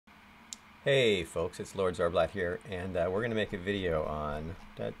Hey folks, it's Lord Zorblat here, and we're going to make a video on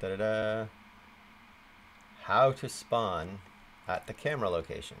how to spawn at the camera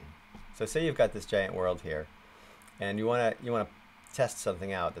location. So say you've got this giant world here, and you want to test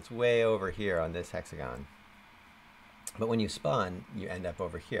something out that's way over here on this hexagon. But when you spawn, you end up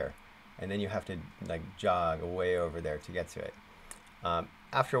over here, and then you have to like jog way over there to get to it.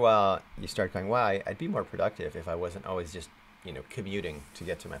 After a while, you start going, "Wow, I'd be more productive if I wasn't always just commuting to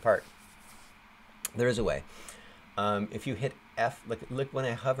get to my part." There is a way. If you hit F, look when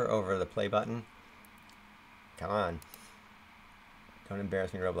I hover over the play button. Come on. Don't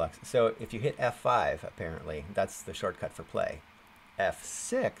embarrass me, Roblox. So if you hit F5, apparently, that's the shortcut for play.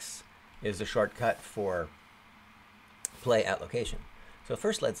 F6 is the shortcut for play at location. So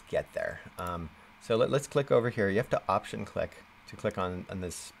first let's get there. So let's click over here. You have to option click to click on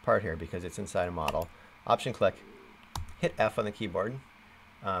this part here because it's inside a model. Option click, hit F on the keyboard,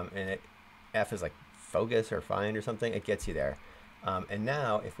 and F is like focus or find or something. It gets you there. And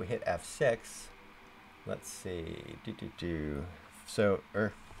now if we hit F6, let's see. So,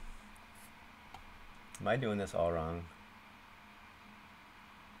 am I doing this all wrong?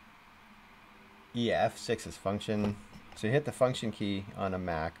 Yeah, F6 is function. So you hit the function key on a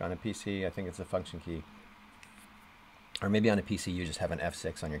Mac. On a PC, I think it's a function key. Or maybe on a PC, you just have an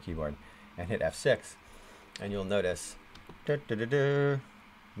F6 on your keyboard. And hit F6, and you'll notice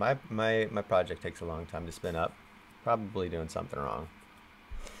my project takes a long time to spin up. Probably doing something wrong.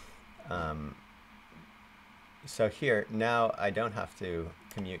 So here, now I don't have to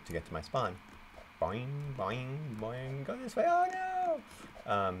commute to get to my spawn. Boing, boing, boing, go this way, oh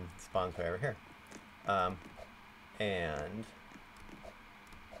no! Spawn's way over here. And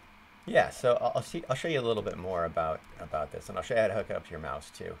yeah, so I'll show you a little bit more about this, and I'll show you how to hook it up to your mouse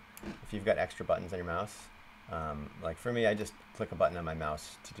too. If you've got extra buttons on your mouse, like for me, I just click a button on my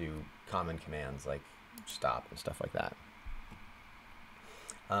mouse to do common commands like stop and stuff like that.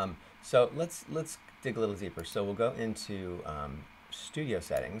 So let's dig a little deeper. So we'll go into studio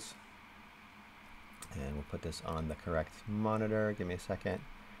settings, and we'll put this on the correct monitor. Give me a second.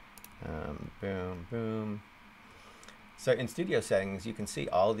 Boom, boom. So in studio settings, you can see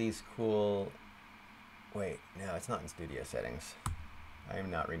all these cool. Wait, no, it's not in studio settings. I am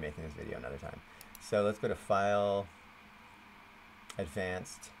not remaking this video another time. So let's go to File,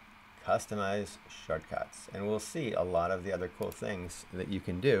 Advanced, Customize Shortcuts, and we'll see a lot of the other cool things that you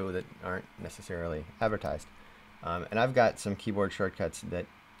can do that aren't necessarily advertised. And I've got some keyboard shortcuts that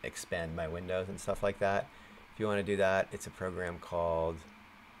expand my windows and stuff like that. If you want to do that, it's a program called,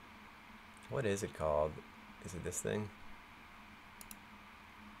 what is it called? Is it this thing?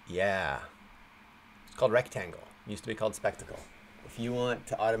 Yeah, it's called Rectangle. It used to be called Spectacle. If you want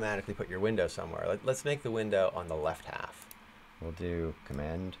to automatically put your window somewhere, let's make the window on the left half. We'll do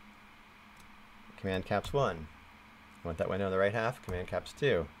Command Caps 1. Want that window on the right half? Command Caps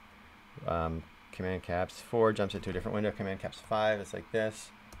 2. Command Caps 4 jumps into a different window. Command Caps 5 is like this.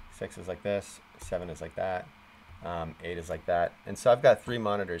 6 is like this. 7 is like that. 8 is like that. And so I've got 3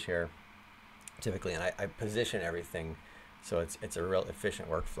 monitors here, typically, and I position everything so it's a real efficient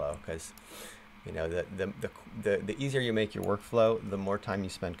workflow, because the easier you make your workflow, the more time you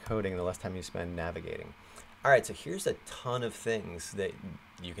spend coding, the less time you spend navigating. All right, so here's a ton of things that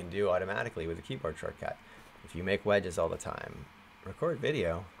you can do automatically with a keyboard shortcut. If you make wedges all the time, record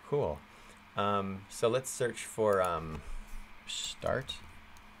video, cool. So let's search for start.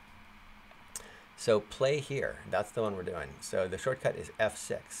 So play here, that's the one we're doing. So the shortcut is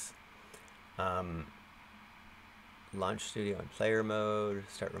F6. Launch studio in player mode,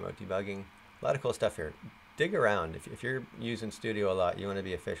 start remote debugging. A lot of cool stuff here. Dig around. If you're using Studio a lot, you want to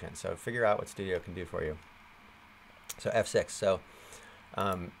be efficient. So figure out what Studio can do for you. So F6. So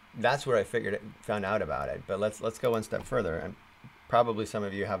that's where I found out about it. But let's go one step further. And probably some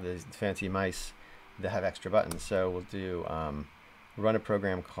of you have these fancy mice that have extra buttons. So we'll do run a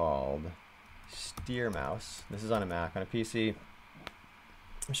program called Steer Mouse. This is on a Mac. On a PC,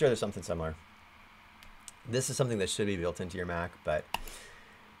 I'm sure there's something similar. This is something that should be built into your Mac, but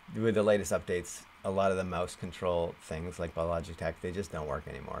with the latest updates, a lot of the mouse control things like Logitech, they just don't work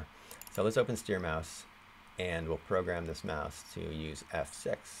anymore. So let's open Steer Mouse, and we'll program this mouse to use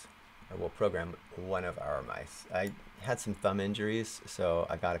F6, or we'll program one of our mice. I had some thumb injuries, so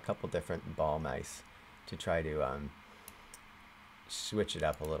I got a couple different ball mice to try to switch it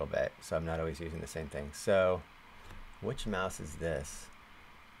up a little bit, so I'm not always using the same thing. So which mouse is this?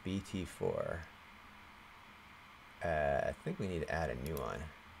 BT4. I think we need to add a new one.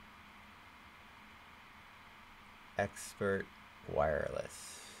 Expert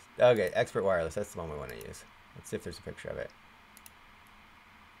Wireless. Okay, Expert Wireless, that's the one we want to use. Let's see if there's a picture of it.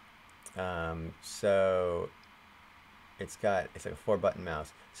 So it's like a 4-button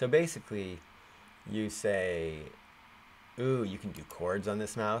mouse. So basically, you say, ooh, you can do chords on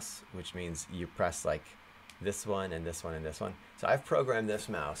this mouse, which means you press like this one and this one and this one. So I've programmed this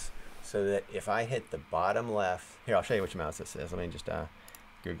mouse so that if I hit the bottom left, here, I'll show you which mouse this is. Let me just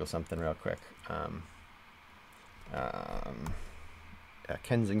Google something real quick.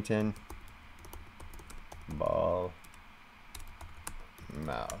 Kensington ball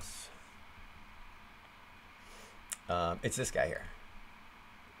mouse. It's this guy here.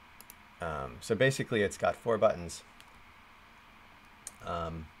 So basically it's got 4 buttons.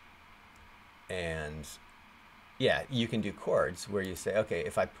 And yeah, you can do chords where you say, okay,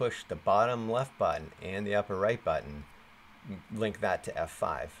 if I push the bottom left button and the upper right button, link that to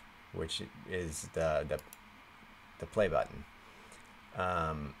F5, which is the play button.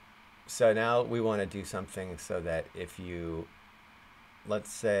 So now we want to do something so that if you,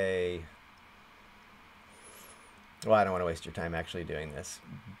 let's say, well, I don't want to waste your time actually doing this,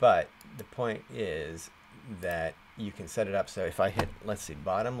 but the point is that you can set it up so if I hit, let's see,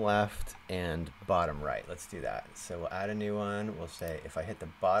 bottom left and bottom right, let's do that. So we'll add a new one. We'll say if I hit the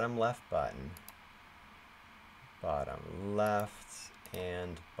bottom left button, bottom left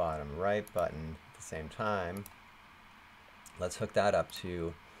and bottom right button at the same time, let's hook that up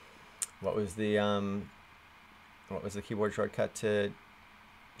to what was the keyboard shortcut to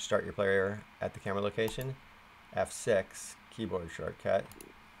start your player at the camera location? F6 keyboard shortcut.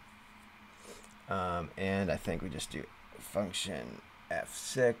 And I think we just do function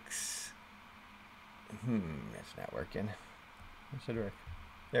F6. It's not working. It should work.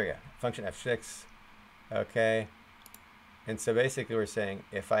 There we go. Function F6. Okay. And so basically we're saying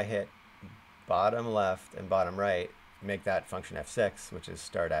if I hit bottom left and bottom right, make that function F6, which is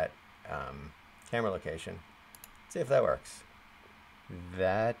start at camera location. See if that works.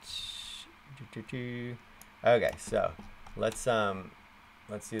 Okay, so let's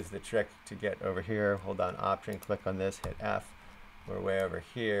use the trick to get over here. Hold down Option, click on this, hit F. We're way over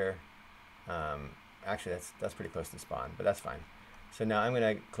here. Actually, that's pretty close to spawn, but that's fine. So now I'm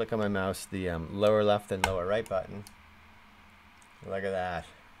going to click on my mouse the lower left and lower right button. Look at that.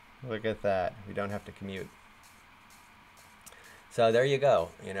 Look at that. We don't have to commute. So there you go.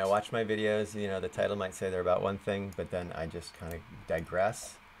 You know, watch my videos. You know, the title might say they're about one thing, but then I just kind of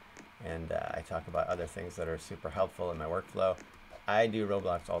digress. And I talk about other things that are super helpful in my workflow. I do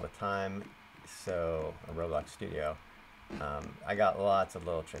Roblox all the time, so a Roblox studio. I got lots of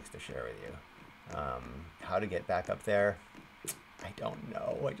little tricks to share with you. How to get back up there, I don't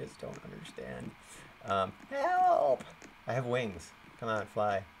know. I just don't understand. Help! I have wings. Come on,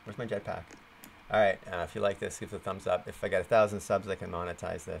 fly. Where's my jetpack? All right, if you like this, give it a thumbs up. If I get 1,000 subs, I can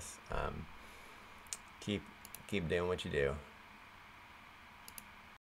monetize this. Keep doing what you do.